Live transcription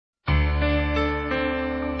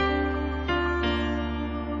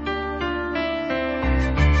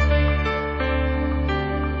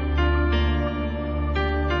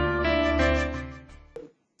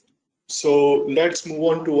So let's move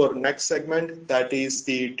on to our next segment, that is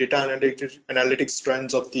the data analytics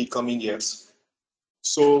trends of the coming years.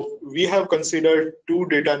 So we have considered two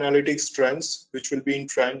data analytics trends which will be in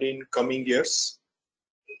trend in coming years.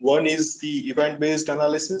 One is the event-based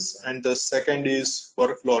analysis and the second is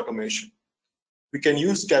workflow automation. We can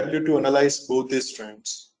use Tableau to analyze both these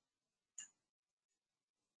trends.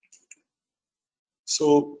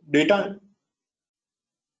 So data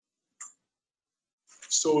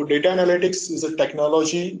analytics is a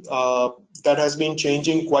technology that has been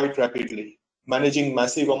changing quite rapidly. Managing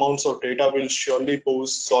massive amounts of data will surely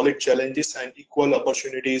pose solid challenges and equal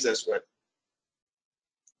opportunities as well.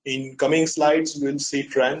 In coming slides, we'll see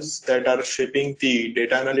trends that are shaping the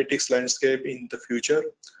data analytics landscape in the future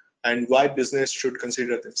and why business should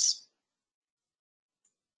consider this.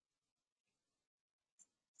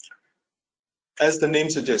 As the name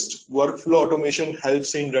suggests, workflow automation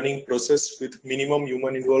helps in running process with minimum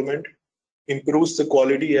human involvement, improves the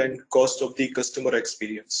quality and cost of the customer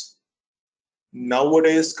experience.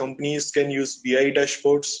 Nowadays, companies can use BI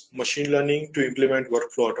dashboards, machine learning to implement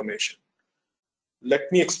workflow automation.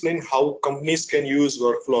 Let me explain how companies can use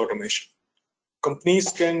workflow automation.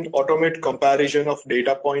 Companies can automate comparison of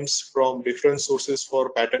data points from different sources for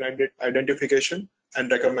pattern identification and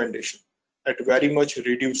recommendation at very much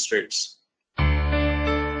reduced rates.